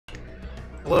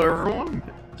Hello everyone,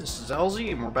 this is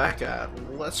LZ and we're back at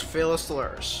Let's Fail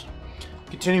Stellaris.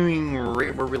 Continuing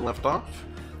right where we left off.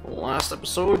 Last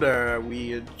episode, we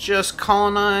had just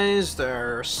colonized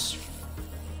our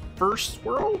first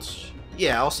world?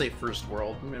 Yeah, I'll say first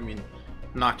world. I mean,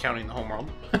 not counting the home world.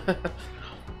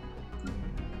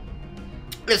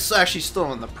 It's actually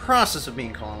still in the process of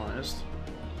being colonized.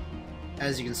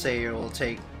 As you can see, it will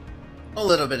take a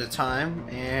little bit of time,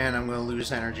 and I'm going to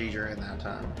lose energy during that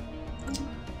time.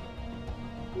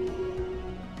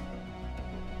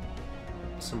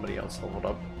 Somebody else leveled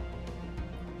up.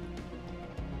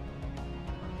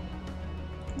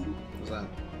 What was that?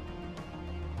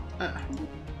 Ah.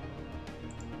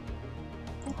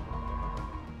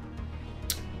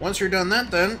 Once you're done that,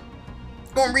 then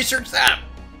go and research that.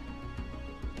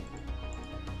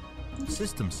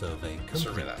 System survey complete.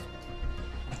 Survey that.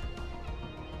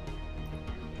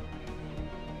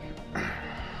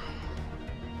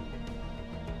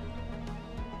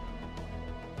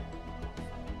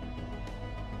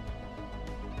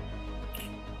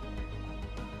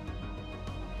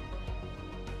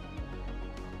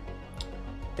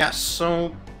 Yeah,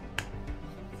 so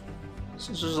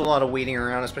since there's a lot of waiting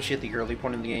around, especially at the early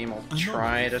point in the game, I'll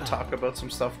try to talk about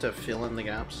some stuff to fill in the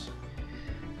gaps.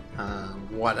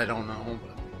 What, I don't know,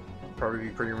 but it'll probably be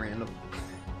pretty random,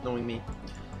 knowing me.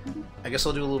 I guess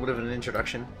I'll do a little bit of an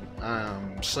introduction.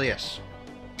 So yes,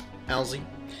 Alzi,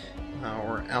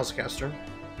 or Alzcaster.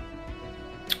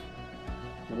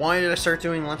 Why did I start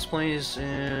doing Let's Plays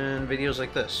and videos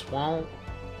like this? Well,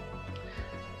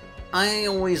 I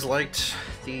always liked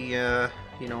the,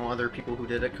 you know, other people who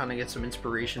did it, kind of get some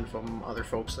inspiration from other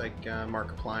folks like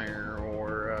Markiplier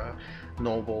or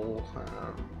Noble,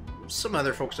 some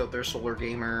other folks out there, Solar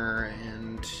Gamer,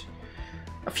 and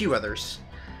a few others.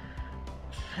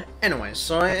 Anyways,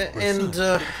 so I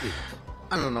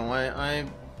don't know,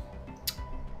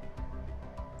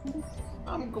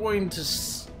 I'm going to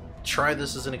try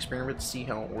this as an experiment to see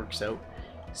how it works out.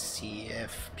 See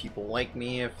if people like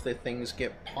me, if the things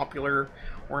get popular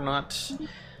or not.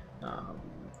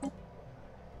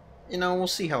 You know, we'll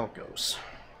see how it goes.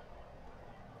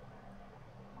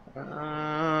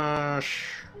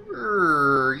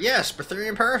 Sure. Yes,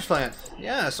 Betharian power plant.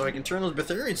 Yeah, so I can turn those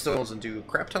Betharian stones into a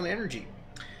crap ton of energy.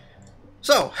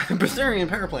 So, Betharian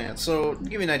power plant. So, to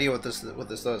give you an idea what this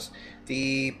does,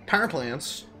 the power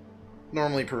plants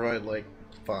normally provide like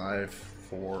 5,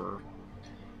 4.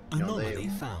 You know,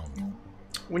 found.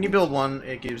 When you build one,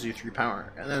 it gives you 3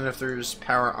 power, and then if there's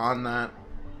power on that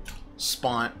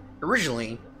spot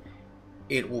originally,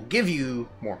 it will give you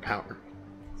more power,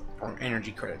 or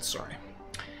energy credits, sorry.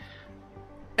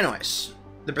 Anyways,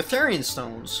 the Betharian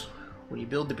stones, when you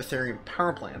build the Betharian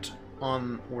power plant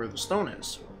on where the stone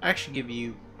is, will actually give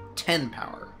you 10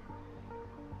 power.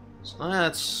 So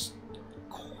that's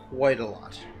quite a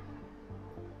lot.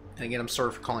 And again, I'm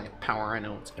sorry for calling it power, I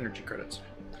know it's energy credits.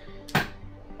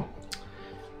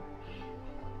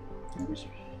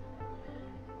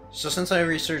 So since I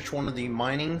researched one of the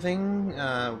mining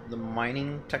the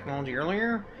mining technology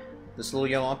earlier, this little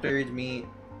yellow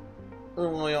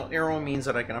little yellow arrow means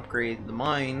that I can upgrade the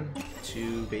mine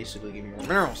to basically give me more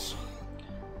minerals.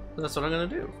 So that's what I'm gonna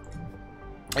do.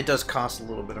 It does cost a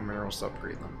little bit of minerals to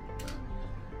upgrade them.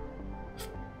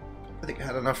 I think I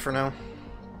had enough for now.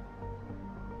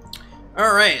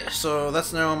 Alright, so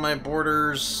that's now my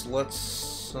borders. Let's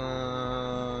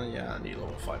yeah, I need a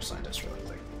level 5 scientist for that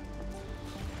thing.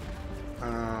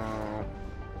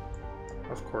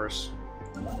 Of course.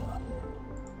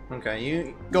 Okay,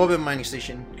 you go to the mining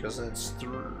station, because that's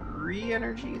 3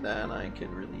 energy that I could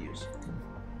really use.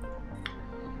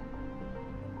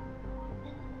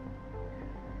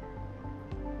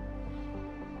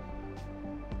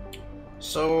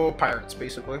 So, pirates,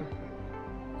 basically.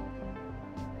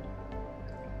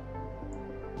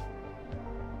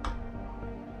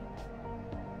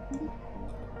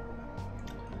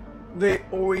 They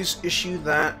always issue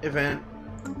that event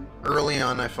early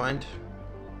on, I find.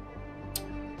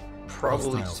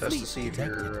 Probably to test to see if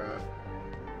you're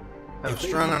have a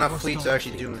strong enough fleet to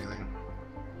actually do anything.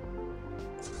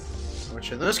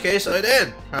 Which in this case I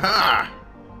did! Haha!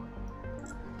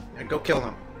 Yeah, go kill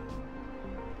them.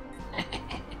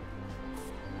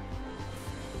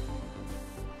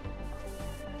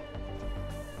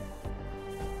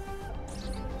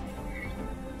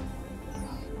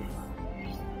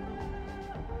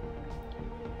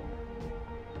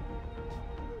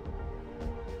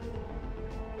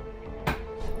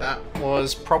 That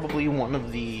was probably one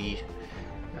of the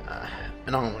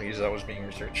anomalies that was being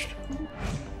researched.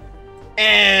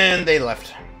 And they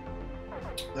left.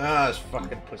 Ah, those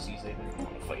fucking pussies, they didn't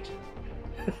want to fight.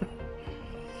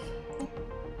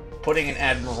 Putting an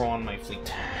admiral on my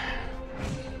fleet.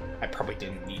 I probably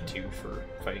didn't need to for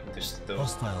fighting those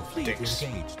Hostile fleet dicks,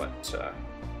 engaged. but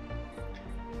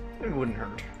it wouldn't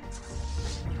hurt.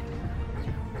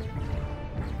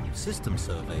 System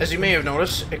survey. As you may have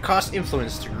noticed, it costs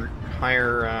influence to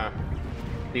hire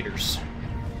leaders.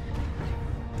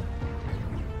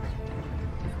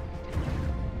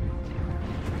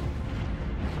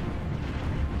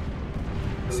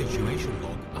 Situation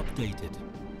log updated.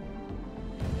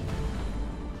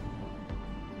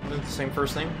 Is it the same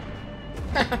first name?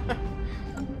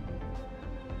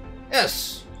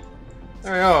 Yes!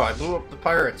 There we go, I blew up the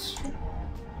pirates.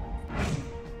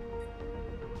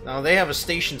 Now they have a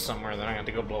station somewhere that I have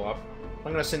to go blow up.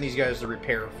 I'm gonna send these guys to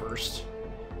repair first.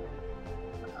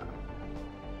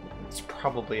 It's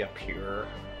probably up here.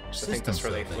 I think that's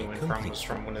where they flew in from, was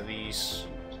from one of these.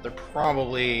 They're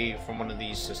probably from one of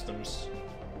these systems.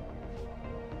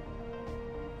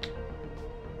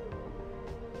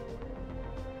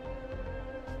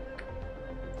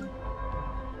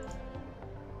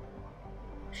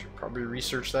 Should probably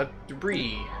research that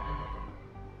debris.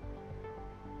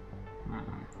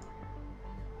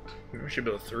 Maybe we should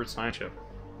build a third science ship.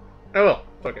 Oh well,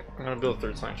 fuck it. I'm gonna build a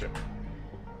third science ship.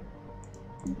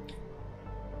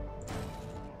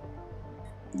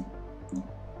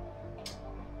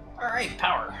 Alright,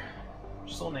 power.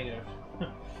 Still negative.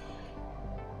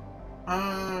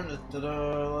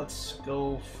 Let's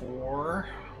go for...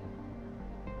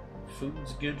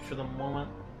 Food's good for the moment.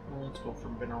 Well, let's go for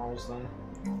minerals then.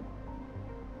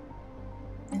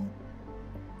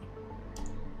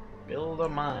 Build a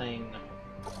mine.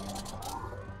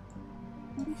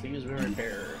 Fleet has been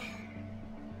repaired.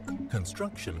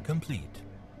 Construction complete.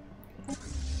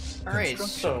 Alright,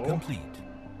 so... complete.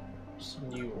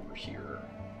 Send you over here.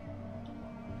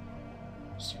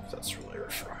 See if that's really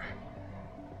from.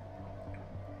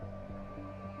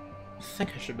 I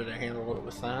think I should better handle it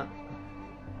with that.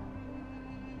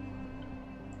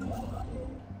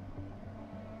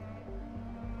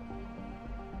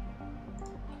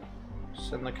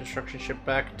 Send the construction ship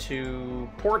back to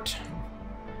port.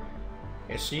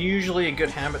 It's usually a good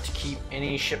habit to keep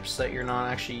any ships that you're not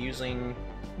actually using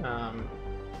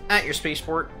at your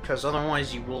spaceport, because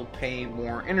otherwise you will pay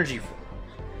more energy for them.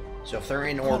 So if they're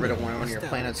in orbit of one of your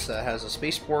planets that has a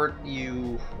spaceport,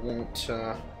 you won't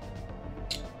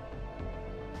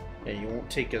you won't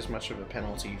take as much of a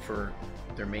penalty for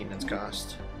their maintenance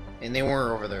cost. And they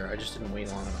were over there, I just didn't wait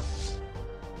long enough.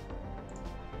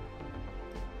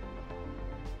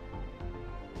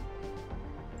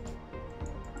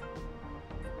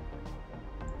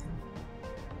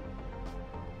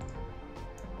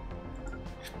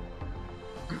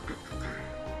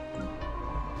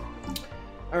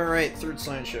 Alright, third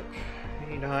science ship.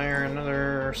 We need to hire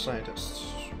another scientist.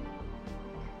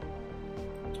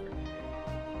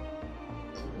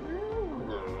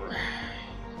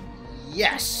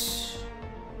 Yes!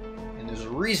 And there's a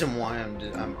reason why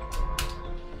I'm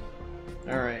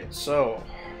Alright, so...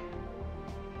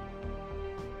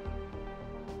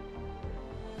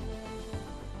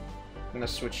 I'm gonna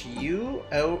switch you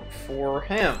out for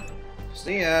him.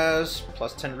 Stay as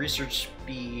plus 10 research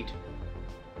speed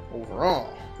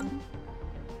overall.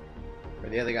 Where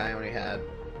the other guy only had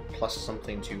plus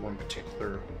something to one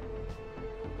particular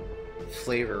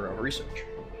flavor of research.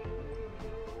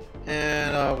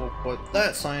 And we'll put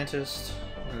that scientist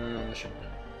on the ship.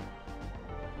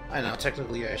 I know,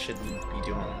 technically I shouldn't be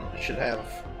doing it. I should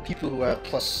have people who have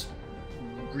plus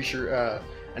research,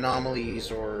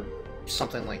 anomalies or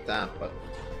something like that, but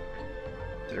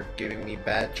they're giving me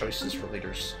bad choices for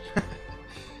leaders.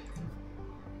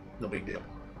 No big deal.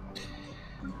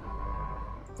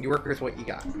 You work with what you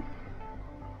got.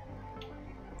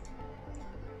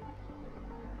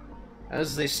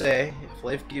 As they say, if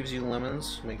life gives you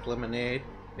lemons, make lemonade.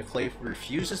 If life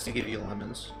refuses to give you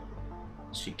lemons,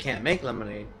 so you can't make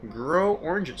lemonade, grow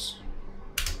oranges.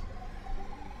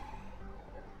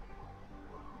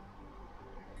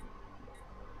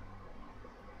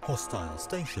 Hostile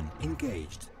station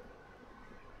engaged.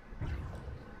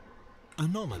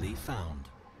 Anomaly found.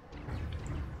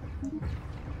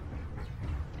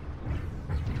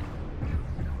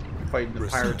 Fighting the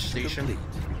pirate station. Complete.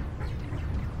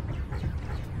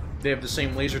 They have the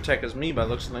same laser tech as me by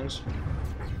the looks of things.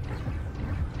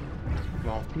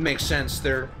 Well, makes sense.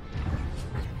 They're...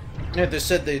 Yeah, they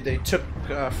said they took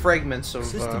fragments of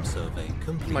System survey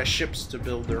complete. my ships to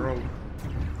build their own.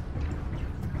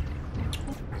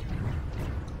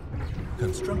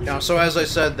 Construction. Now, so as I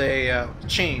said, they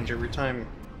change every time.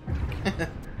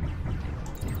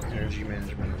 Energy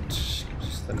management.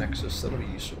 Just the Nexus, that'll be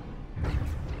useful.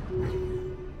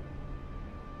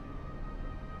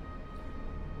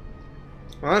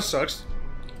 Well, that sucks.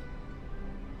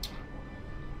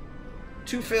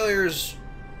 2 failures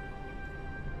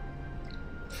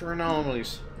for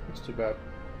anomalies. That's too bad.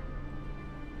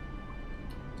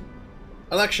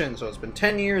 Election, so it's been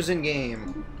 10 years in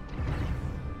game.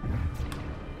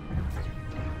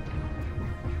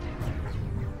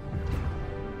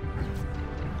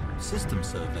 System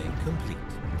survey complete.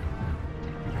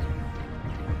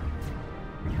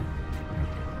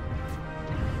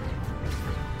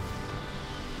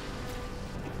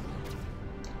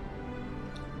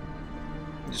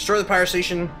 Destroy the power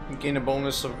station and gain a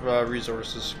bonus of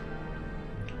resources.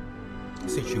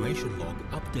 Situation log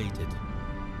updated.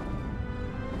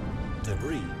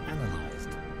 Debris analyzed.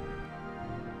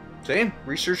 See,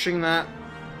 researching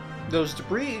those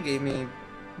debris gave me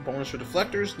bonus for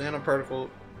deflectors, nanoparticle,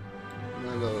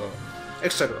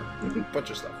 etc. Bunch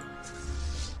of stuff.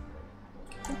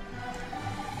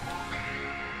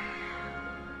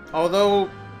 Although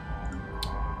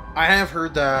I have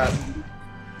heard that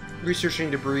researching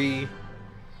debris,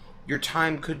 your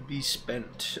time could be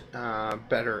spent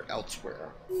better elsewhere.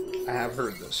 I have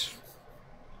heard this.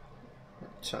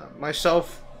 But,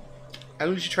 myself, I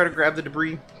usually try to grab the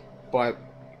debris, but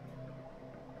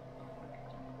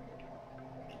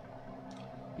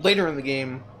later in the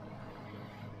game,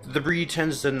 the debris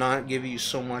tends to not give you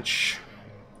so much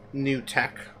new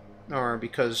tech, or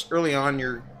because early on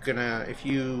you're gonna, if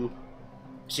you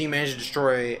manage to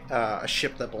destroy a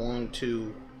ship that belonged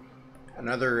to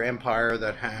another empire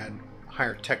that had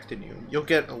higher tech than you, you'll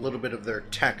get a little bit of their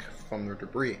tech from their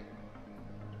debris.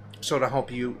 So to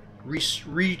help you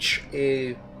reach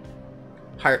a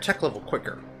higher tech level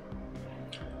quicker.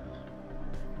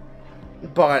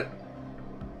 But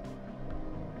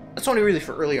that's only really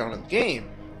for early on in the game.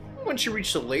 Once you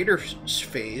reach the later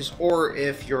phase, or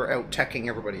if you're out teching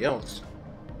everybody else,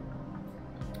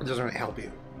 it doesn't really help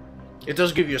you. It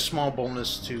does give you a small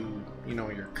bonus to, you know,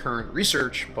 your current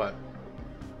research, but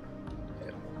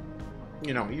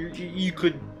you know, you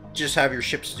could just have your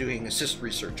ships doing assist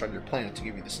research on your planet to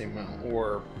give you the same amount,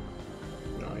 or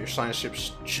you know, your science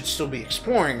ships should still be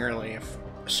exploring early, if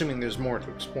assuming there's more to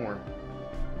explore.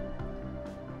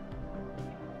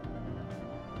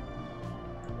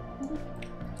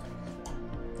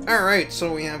 All right,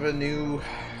 so we have a new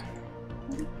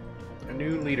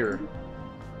leader.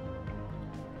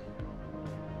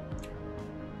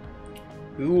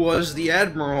 Who was the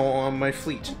admiral on my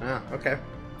fleet? Ah, okay.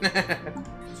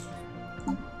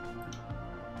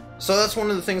 So that's one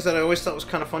of the things that I always thought was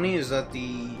kind of funny, is that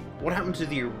what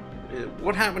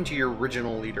happened to your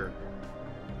original leader?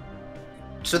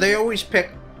 So they always pick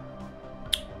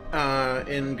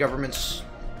in governments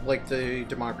like the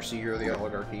democracy or the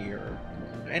oligarchy or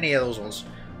any of those ones,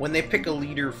 when they pick a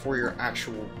leader for your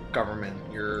actual government,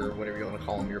 your whatever you want to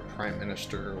call them, your prime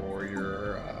minister or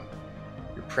your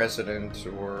president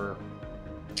or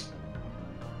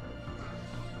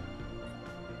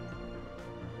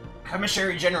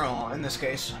commissary general in this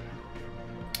case.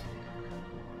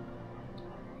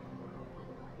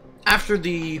 After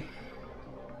the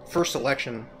first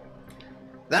election,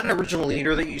 that original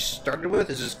leader that you started with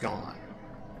is just gone.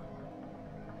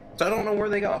 So I don't know where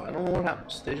they go. I don't know what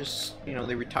happens. They just, you know,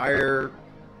 they retire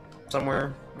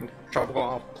somewhere,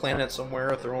 tropical planet somewhere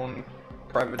with their own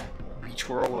private beach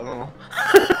world. I don't know.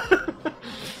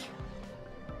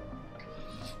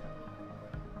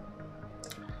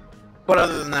 But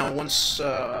other than that, once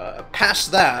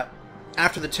past that,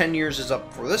 after the 10 years is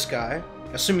up for this guy,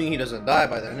 assuming he doesn't die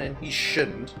by then, and he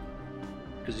shouldn't,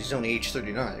 because he's only age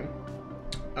 39,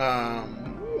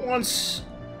 once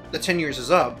the 10 years is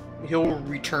up, he'll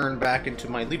return back into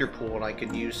my leader pool, and I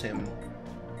can use him.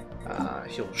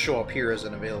 He'll show up here as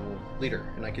an available leader,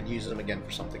 and I can use him again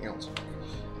for something else.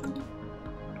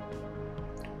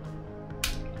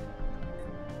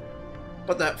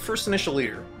 But that first initial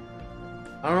leader,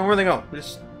 I don't know where they go.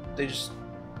 They just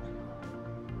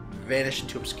vanish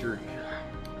into obscurity.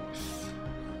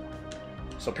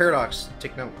 So Paradox,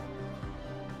 take note.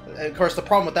 And of course, the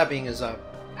problem with that being is,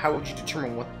 how would you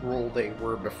determine what role they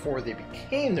were before they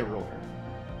became the ruler?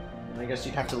 And I guess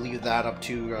you'd have to leave that up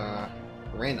to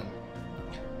random.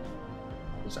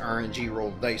 It's RNG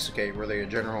rolled dice. Okay, were they a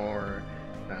general or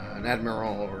an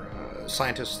admiral or a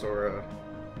scientist or a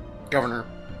governor?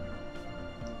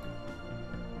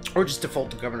 Or just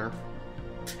default to governor.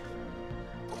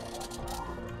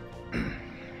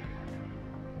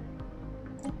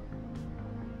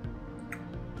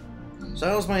 So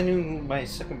that was my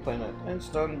second planet. It's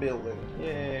done building.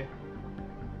 Yay.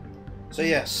 So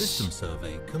yes. System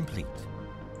survey complete.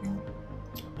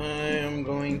 I am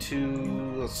going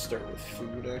to, let's start with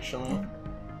food actually.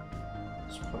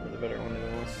 It's probably the better one to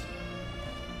go with.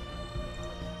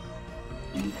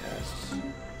 Yes.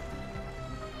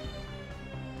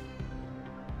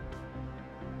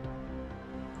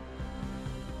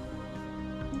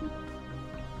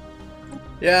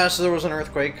 Yeah, so there was an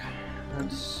earthquake.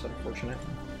 That's unfortunate.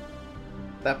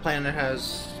 That planet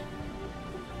has...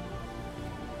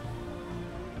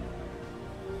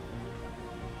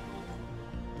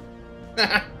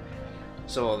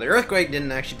 So the earthquake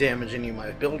didn't actually damage any of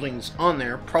my buildings on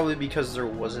there, probably because there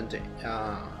wasn't,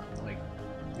 like,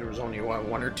 there was only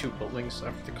one or two buildings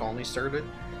after the colony started.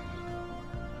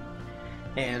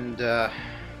 And,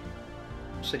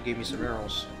 Sid gave me some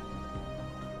arrows.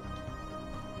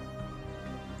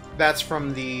 That's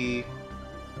from the,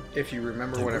 if you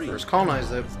remember when I first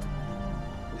colonized it,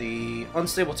 the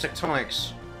unstable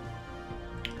tectonics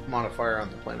modifier on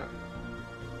the planet.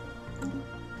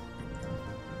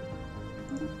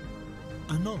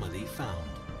 Anomaly found.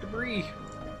 Debris.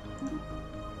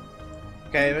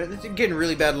 Okay, it's getting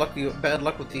really bad luck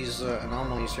with these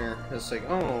anomalies here. It's like,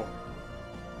 oh,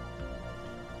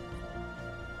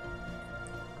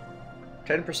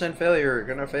 10% failure,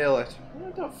 gonna fail it.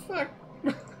 What the fuck?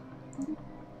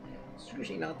 It's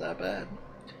usually not that bad.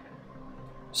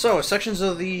 So, sections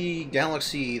of the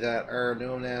galaxy that are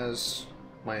known as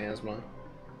miasma,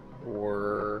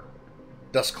 or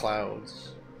dust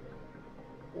clouds,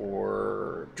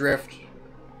 or drift,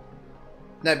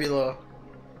 nebula.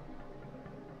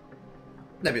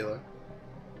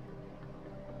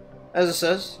 As it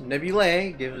says,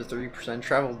 nebulae gives a 30%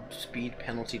 travel speed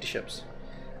penalty to ships.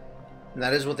 And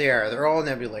that is what they are. They're all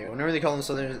nebulae. Whenever they call them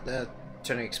something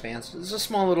turning expanse, it's a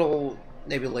small little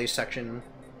nebulae section,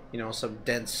 you know, some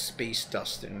dense space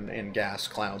dust and gas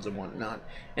clouds and whatnot,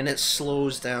 and it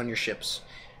slows down your ships.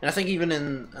 And I think even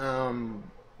in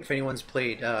if anyone's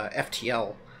played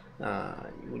FTL,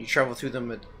 when you travel through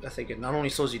them, I think it not only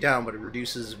slows you down, but it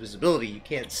reduces visibility. You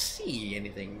can't see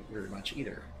anything very much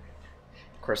either.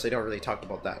 Of course, they don't really talk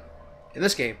about that in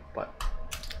this game, but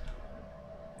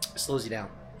it slows you down.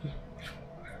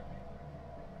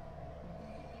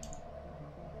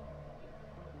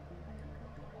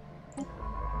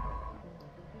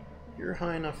 You're a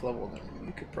high enough level that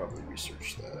you could probably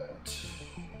research that.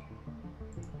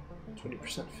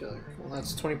 20% failure. Well,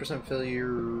 that's 20% failure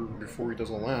before he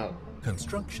does all that.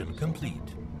 Construction complete.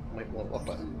 Might level up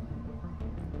that.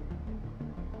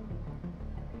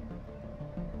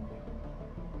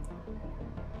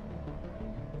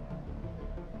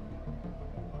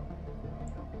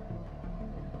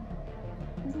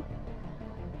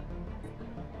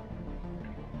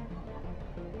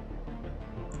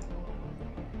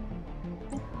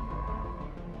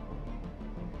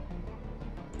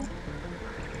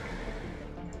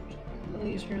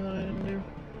 Easier than I didn't do.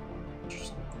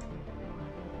 Interesting.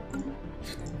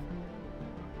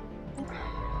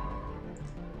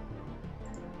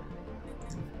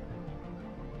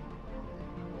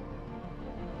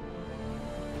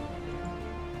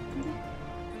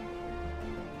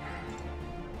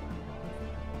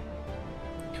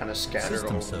 Kind of scattered all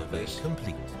System over the survey place.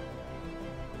 complete.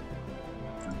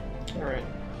 Alright.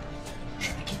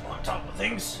 Trying to keep on top of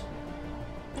things.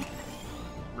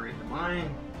 Breathe the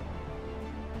mine.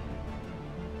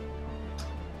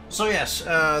 So yes,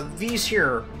 these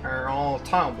here are all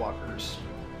tile blockers.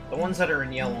 The ones that are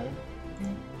in yellow,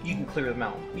 you can clear them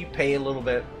out. You pay a little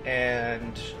bit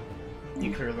and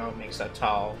you clear them out, makes that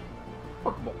tile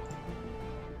workable.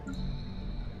 The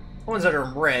ones that are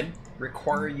in red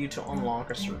require you to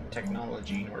unlock a certain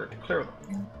technology in order to clear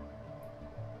them.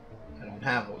 I don't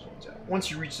have those ones yet.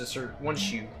 Once you reach the once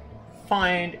you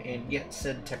find and get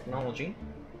said technology,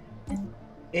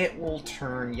 it will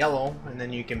turn yellow, and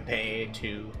then you can pay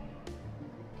to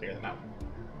clear them out.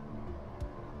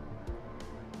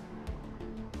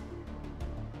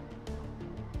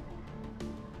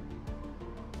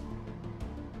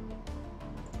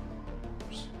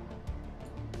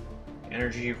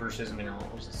 Energy versus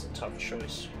minerals, it's a tough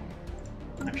choice.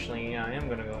 Actually, I am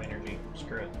gonna go energy.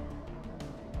 Screw it.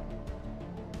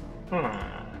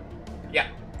 Yeah.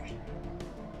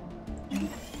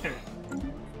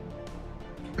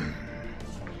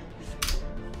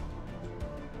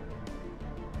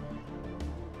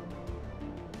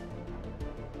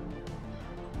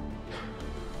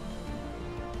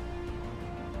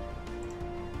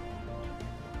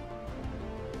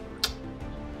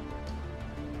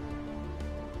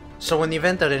 So in the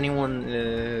event that anyone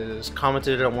is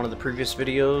commented on one of the previous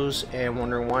videos and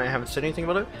wondering why I haven't said anything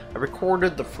about it, I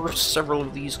recorded the first several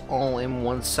of these all in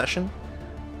one session,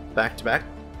 back to back.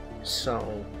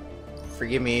 So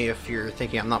forgive me if you're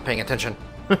thinking I'm not paying attention.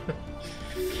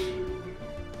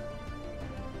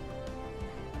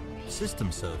 System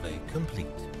survey complete.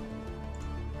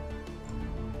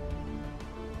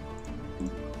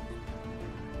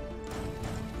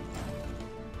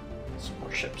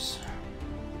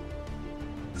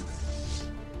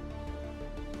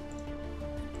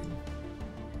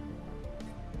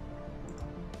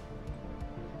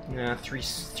 Yeah, three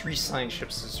science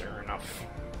ships are enough,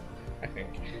 I think.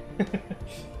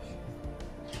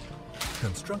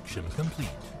 Construction complete.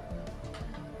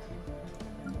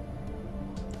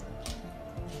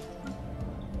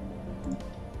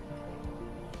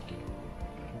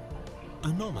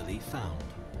 Anomaly found.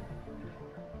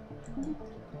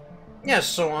 Yeah,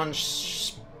 so on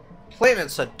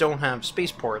planets that don't have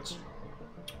spaceports,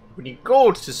 when you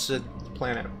go to said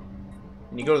planet,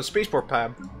 and you go to the spaceport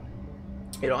tab,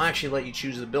 it'll actually let you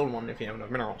choose to build one if you have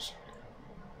enough minerals.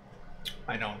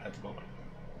 I don't at the moment,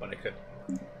 but I could.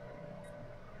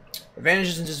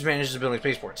 Advantages and disadvantages of building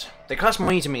spaceports. They cost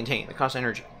money to maintain. They cost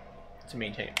energy to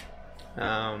maintain.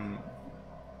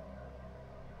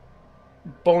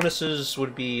 Bonuses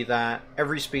would be that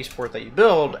every spaceport that you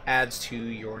build adds to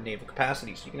your naval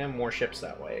capacity, so you can have more ships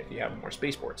that way if you have more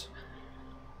spaceports.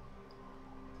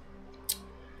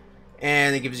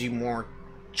 And it gives you more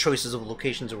choices of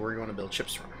locations of where you want to build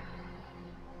ships from.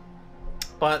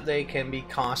 But they can be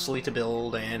costly to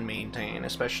build and maintain,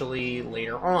 especially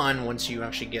later on once you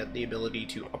actually get the ability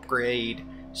to upgrade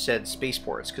said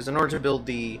spaceports. Because in order to build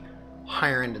the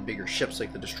higher end and bigger ships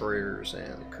like the destroyers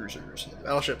and the cruisers and the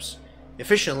battleships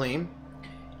efficiently,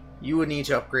 you would need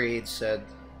to upgrade said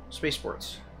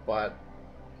spaceports. But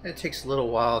it takes a little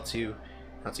while to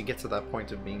get to that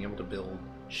point of being able to build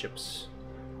ships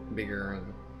bigger,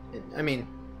 and I mean,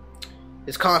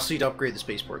 it's costly to upgrade the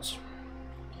spaceports.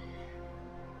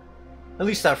 At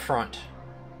least that front.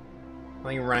 I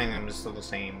think running them is still the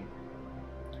same.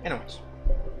 Anyways.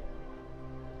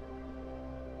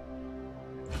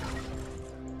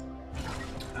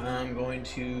 I'm going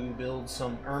to build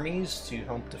some armies to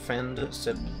help defend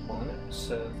said planets,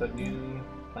 the new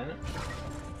planet.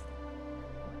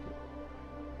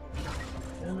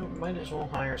 And I might as well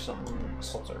hire some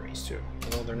assault armies too.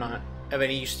 Although they're not of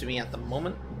any use to me at the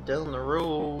moment. Down the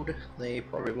road, they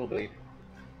probably will be.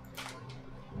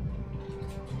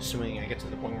 Assuming I get to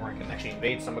the point where I can actually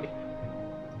invade somebody.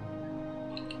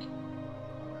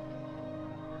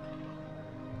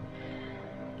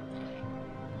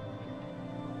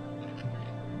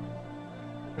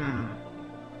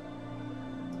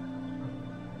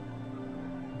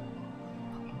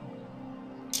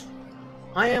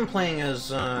 I am playing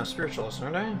as Spiritualist,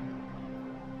 aren't I?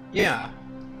 Yeah.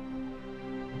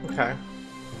 Okay.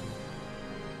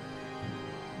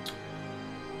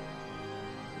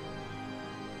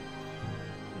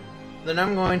 Then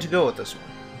I'm going to go with this one.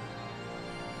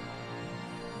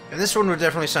 And this one would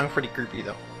definitely sound pretty creepy,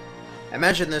 though.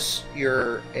 Imagine this,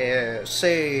 you're,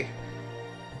 say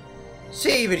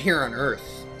even here on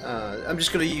Earth. I'm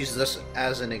just going to use this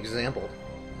as an example.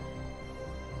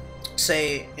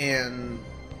 Say in,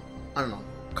 I don't know,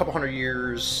 a couple hundred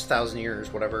years, 1,000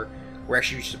 years, whatever, we're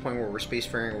actually reached the point where we're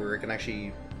spacefaring, where we can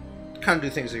actually kind of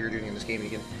do things that you're doing in this game.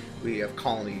 We have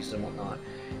colonies and whatnot.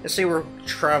 Let's say we're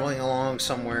traveling along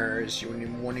somewhere, as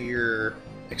one of your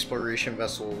exploration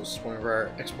vessels, one of our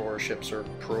explorer ships or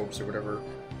probes or whatever,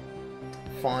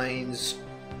 finds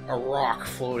a rock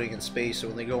floating in space. So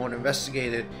when they go and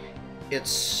investigate it,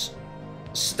 it's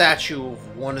a statue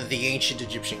of one of the ancient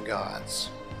Egyptian gods.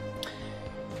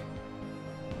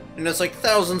 And it's like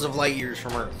thousands of light years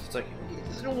from Earth. It's like,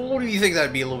 what do you think?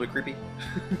 That'd be a little bit creepy?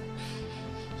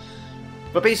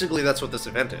 But basically, that's what this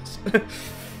event is.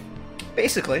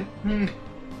 Basically.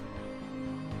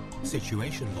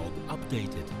 Situation log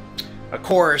updated. Of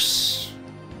course,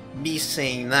 me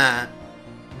saying that,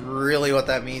 really what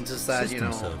that means is that,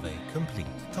 System survey complete.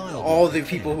 all the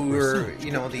people who are,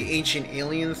 the ancient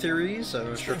alien theories,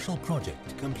 I'm sure Special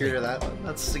project complete. hear that,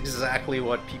 that's exactly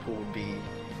what people would be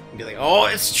like, oh,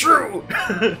 it's true!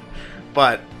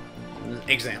 But,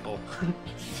 example.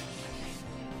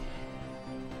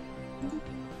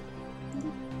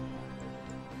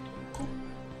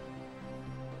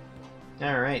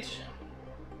 Alright.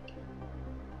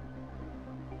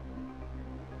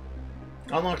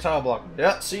 Unlock tile block.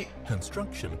 Yeah, see?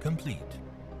 Construction complete.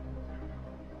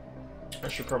 I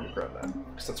should probably grab that,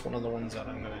 because that's one of the ones that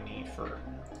I'm going to need for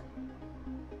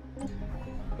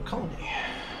the colony.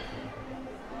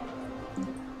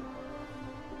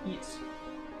 Yes.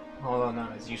 Although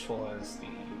not as useful as the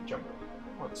jungle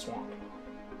or the swamp.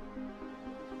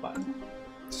 But,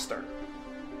 start.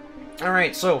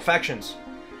 Alright, so, factions.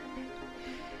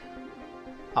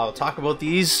 I'll talk about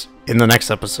these in the next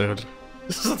episode.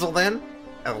 Until then,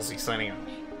 LZ signing off.